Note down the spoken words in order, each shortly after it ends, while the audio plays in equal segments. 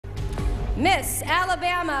Miss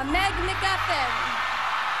Alabama, Meg McGuffin.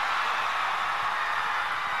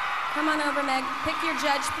 Come on over, Meg. Pick your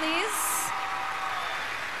judge, please.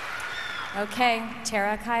 Okay,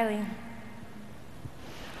 Tara Kiley.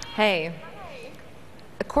 Hey.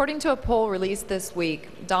 According to a poll released this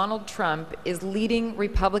week, Donald Trump is leading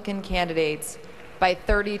Republican candidates by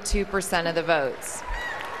 32% of the votes.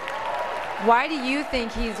 Why do you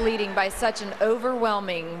think he's leading by such an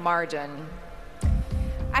overwhelming margin?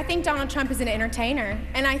 I think Donald Trump is an entertainer,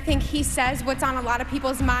 and I think he says what's on a lot of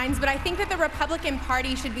people's minds, but I think that the Republican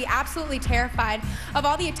Party should be absolutely terrified of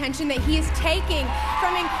all the attention that he is taking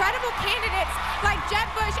from incredible candidates like Jeb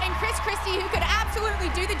Bush and Chris Christie, who could absolutely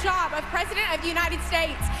do the job of President of the United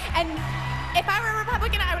States. And if I were a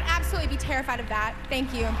Republican, I would absolutely be terrified of that.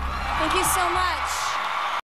 Thank you. Thank you so much.